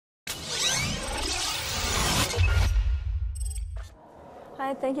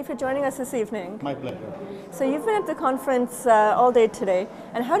Hi, thank you for joining us this evening. My pleasure. So you've been at the conference all day today,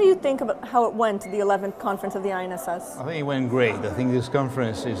 and how do you think about how it went, the 11th conference of the INSS? I think it went great. I think this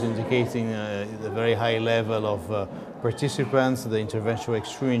conference is indicating a very high level of participants. The intervention was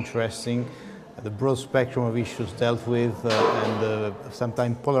extremely interesting. The broad spectrum of issues dealt with and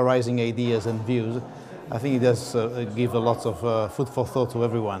sometimes polarizing ideas and views. I think it does give a lot of food for thought to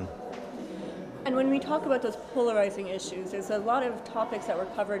everyone. And when we talk about those polarizing issues, there's a lot of topics that were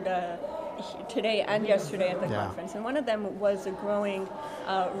covered today and yesterday at the conference, and one of them was a growing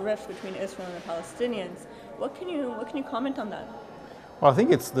rift between Israel and the Palestinians. What can you comment on that? Well, I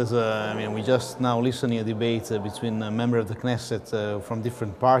think we just now listening to a debate between members of the Knesset from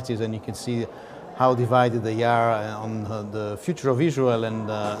different parties, and you can see how divided they are on the future of Israel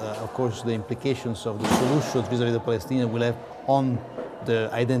and, of course, the implications of the solutions vis-à-vis the Palestinians will have on the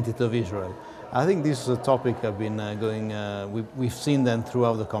identity of Israel. I think this is a topic I've been we've seen them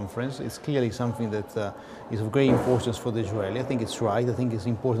throughout the conference. It's clearly something that is of great importance for the Israeli. I think it's right. I think it's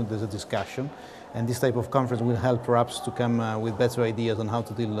important there's a discussion. And this type of conference will help perhaps to come with better ideas on how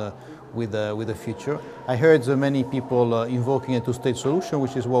to deal with the future. I heard many people invoking a two-state solution,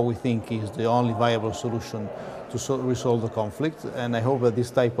 which is what we think is the only viable solution to resolve the conflict. And I hope that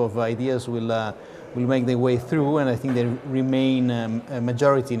this type of ideas will make their way through, and I think they remain a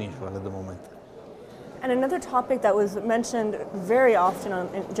majority in Israel at the moment. And another topic that was mentioned very often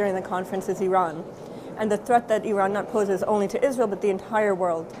during the conference is Iran, and the threat that Iran not poses only to Israel but the entire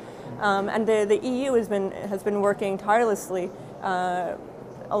world. And the EU has been working tirelessly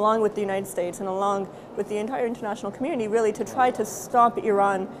along with the United States and along with the entire international community really to try to stop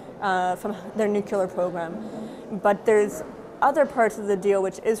Iran from their nuclear program. But there's other parts of the deal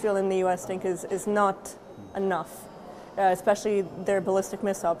which Israel and the US think is not enough. Especially their ballistic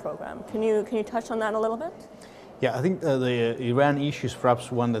missile program. Can you touch on that a little bit? Yeah, I think the Iran issue is perhaps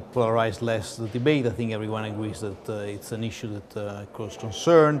one that polarized less the debate. I think everyone agrees that it's an issue that causes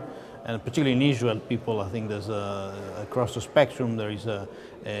concern, and particularly in Israel, people, I think there's across the spectrum there is I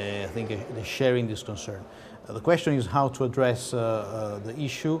think they're sharing this concern. The question is how to address the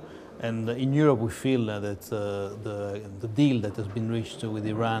issue. And in Europe, we feel that the deal that has been reached with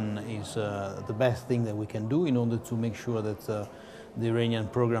Iran is the best thing that we can do in order to make sure that the Iranian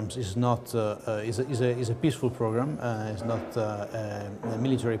program is not is a peaceful program, is not a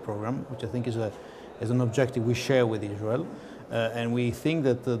military program, which I think is an objective we share with Israel. And we think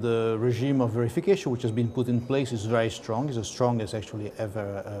that the regime of verification which has been put in place is very strong, is as strong as actually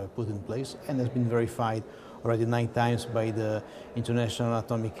ever put in place, and has been verified already 9 times by the International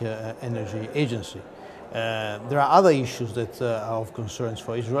Atomic Energy Agency. There are other issues that are of concerns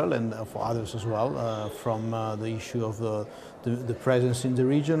for Israel and for others as well, from the issue of the presence in the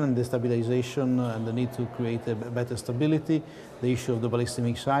region and destabilization and the need to create a better stability, the issue of the ballistic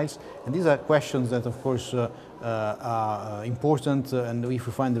missiles. And these are questions that, of course, are important, and if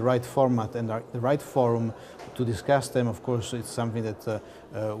we find the right format and the right forum to discuss them, of course, it's something that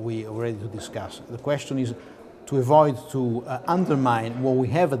we are ready to discuss. The question is to avoid to undermine what we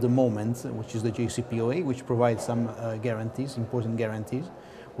have at the moment, which is the JCPOA, which provides some guarantees, important guarantees,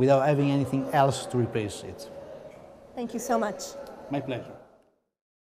 without having anything else to replace it. Thank you so much. My pleasure.